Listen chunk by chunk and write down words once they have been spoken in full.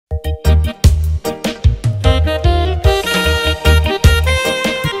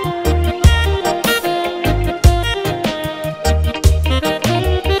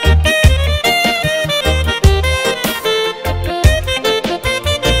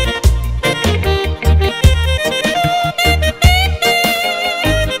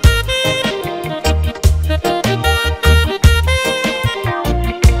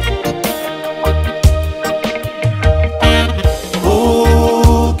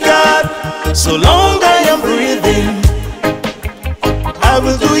So long I am breathing, I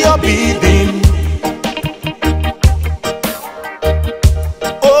will do your bidding.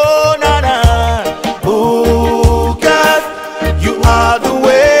 Oh, na na. Oh, God, you are the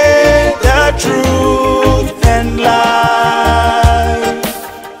way, the truth, and life.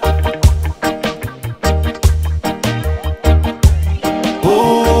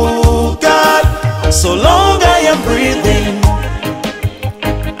 Oh, God, so long I am breathing,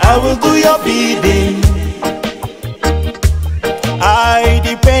 I will do your bidding. I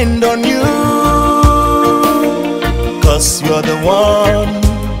depend on you, 'cause you're the one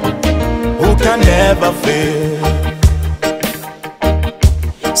who can never fail.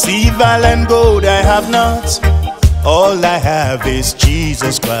 Silver and gold I have not, all I have is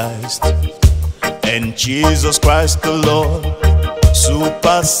Jesus Christ. And Jesus Christ the Lord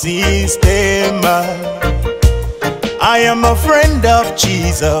supersedes them all. I am a friend of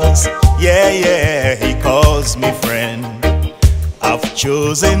Jesus, yeah, yeah, he calls me friend. I've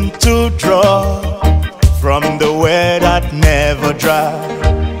chosen to draw from the well that never dry.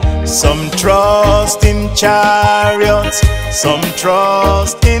 Some trust in chariots, some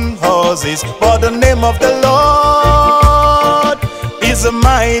trust in horses, but the name of the Lord is a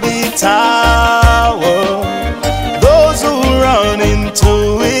mighty tower. Those who run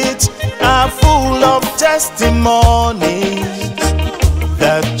into it are full of testimonies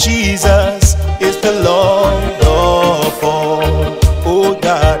that Jesus is the Lord of all. Oh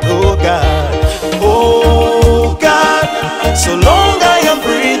God, oh God, oh God, so long I am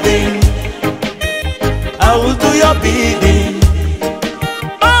breathing, I will do your bidding.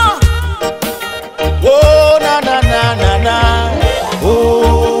 Ah! Oh, na na na na na.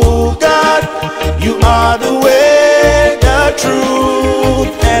 Oh God, you are the way, the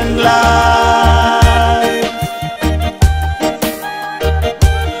truth, and life.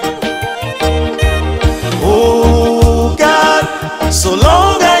 Oh God, so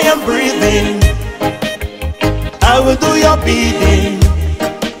long I am breathing, I will do your bidding.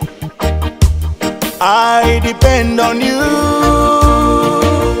 I depend on you,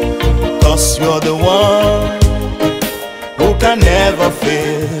 'cause you're the one who can never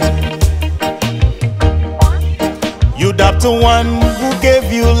fail. You doubt the one who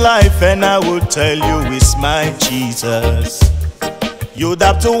gave you life, and I will tell you it's my Jesus. You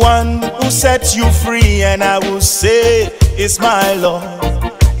doubt the one who set you free, and I will say it's my Lord.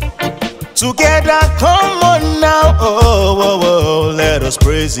 Together, come on now, oh, oh, oh, let us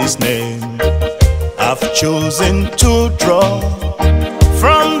praise his name. I've chosen to draw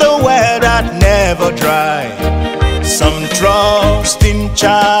from the well that never dry. Some trust in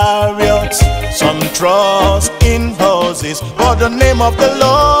chariots, some trust in horses, but the name of the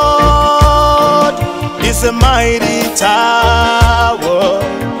Lord is a mighty tower.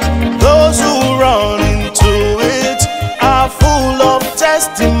 Those who run into it are full of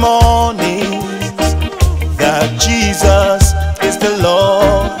testimonies that Jesus is the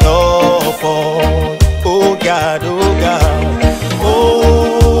Lord of all. Oh God, oh God,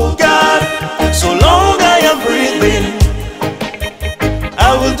 oh God, so long I am breathing, I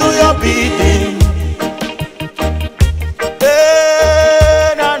will do your bidding.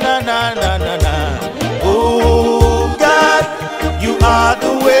 Hey, na na na na na na. Oh God, you are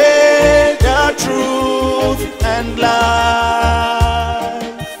the way, the truth, and life.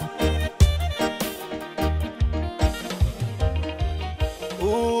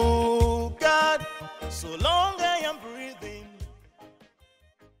 Oh God, so long